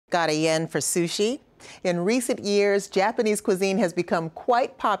Got a yen for sushi? In recent years, Japanese cuisine has become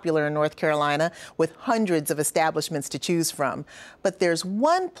quite popular in North Carolina, with hundreds of establishments to choose from. But there's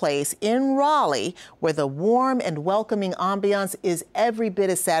one place in Raleigh where the warm and welcoming ambiance is every bit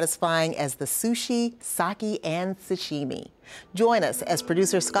as satisfying as the sushi, sake, and sashimi. Join us as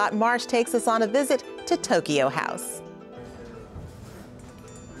producer Scott Marsh takes us on a visit to Tokyo House.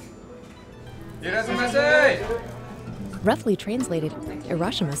 Roughly translated,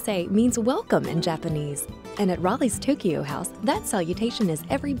 irashimasei means welcome in Japanese. And at Raleigh's Tokyo House, that salutation is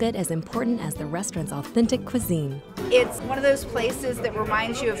every bit as important as the restaurant's authentic cuisine. It's one of those places that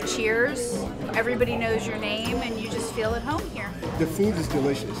reminds you of Cheers. Everybody knows your name and you just feel at home here. The food is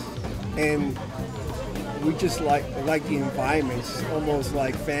delicious, and we just like the environment. It's almost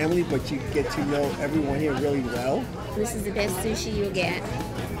like family, but you get to know everyone here really well. This is the best sushi you'll get.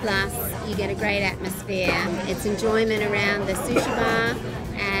 Plus, you get a great atmosphere. It's enjoyment around the sushi bar,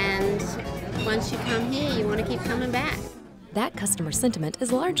 and once you come here, you want to keep coming back. That customer sentiment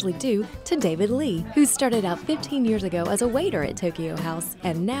is largely due to David Lee, who started out 15 years ago as a waiter at Tokyo House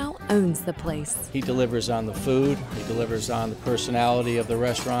and now owns the place. He delivers on the food, he delivers on the personality of the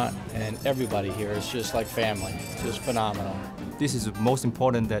restaurant, and everybody here is just like family. It's just phenomenal. This is the most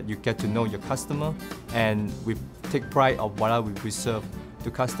important, that you get to know your customer, and we take pride of what we serve to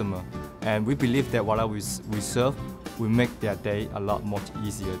customer. And we believe that what we serve will make their day a lot more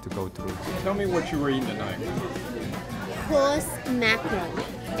easier to go through. Tell me what you were eating tonight. Course mackerel.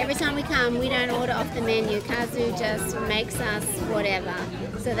 Every time we come, we don't order off the menu. Kazu just makes us whatever.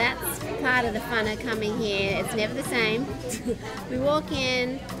 So that's part of the fun of coming here. It's never the same. We walk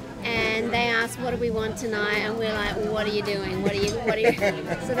in and they ask, what do we want tonight? And we're like, well, what are you doing? What are you?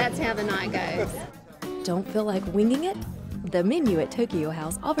 So that's how the night goes. Don't feel like winging it? The menu at Tokyo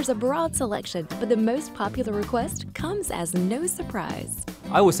House offers a broad selection, but the most popular request comes as no surprise.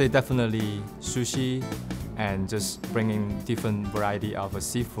 I would say definitely sushi, and just bringing different variety of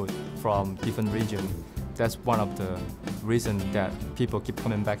seafood from different regions. That's one of the reasons that people keep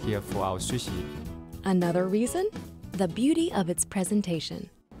coming back here for our sushi. Another reason? The beauty of its presentation.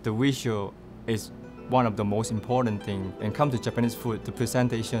 The visual is one of the most important things. And come to Japanese food, the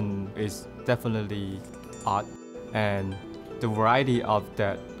presentation is definitely art. And the variety of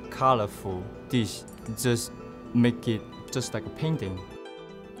that colorful dish just make it just like a painting.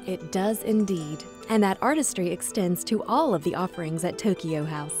 It does indeed. And that artistry extends to all of the offerings at Tokyo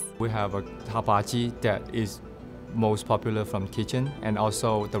House. We have a hibachi that is most popular from kitchen, and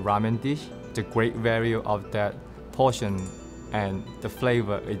also the ramen dish. The great value of that portion and the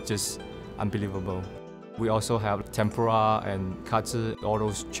flavor is just unbelievable. We also have tempura and katsu, all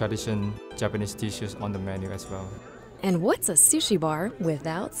those traditional Japanese dishes on the menu as well. And what's a sushi bar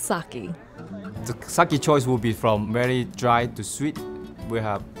without sake? The sake choice will be from very dry to sweet. We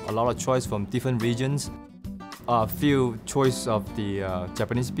have a lot of choice from different regions. A few choice of the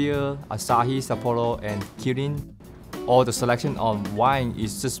Japanese beer, Asahi, Sapporo, and Kirin. All the selection on wine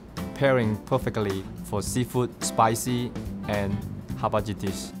is just pairing perfectly for seafood, spicy, and hibachi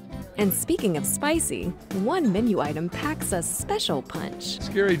dish. And speaking of spicy, one menu item packs a special punch.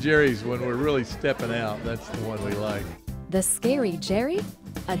 Scary Jerry's, when we're really stepping out, that's the one we like. The Scary Jerry?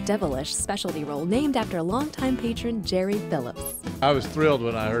 A devilish specialty roll named after longtime patron Jerry Phillips. I was thrilled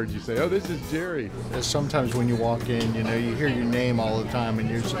when I heard you say, oh, this is Jerry. Sometimes when you walk in, you know, you hear your name all the time, and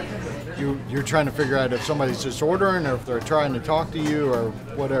you're trying to figure out if somebody's just ordering or if they're trying to talk to you or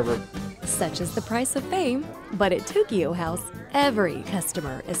whatever. Such is the price of fame, but at Tokyo House, every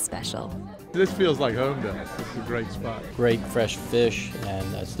customer is special. This feels like home to us. This is a great spot. Great fresh fish,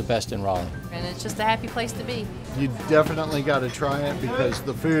 and it's the best in Raleigh. And it's just a happy place to be. You definitely got to try it because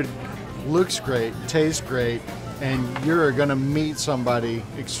the food looks great, tastes great, and you're going to meet somebody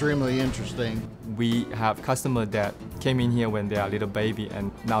extremely interesting. We have customers that came in here when they are a little baby,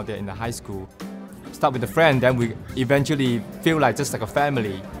 and now they're in the high school. Start with a friend, then we eventually feel like just like a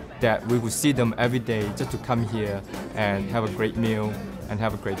family, that we will see them every day just to come here and have a great meal and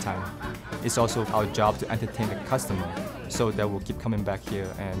have a great time. It's also our job to entertain the customer, so that we'll keep coming back here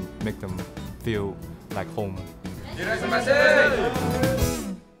and make them feel like home.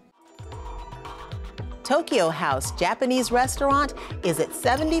 Tokyo House Japanese Restaurant is at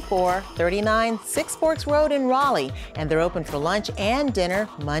 7439 Six Forks Road in Raleigh, and they're open for lunch and dinner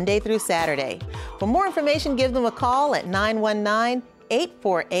Monday through Saturday. For more information, give them a call at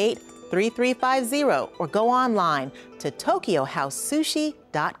 919-848-3350 or go online to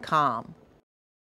tokyohousesushi.com.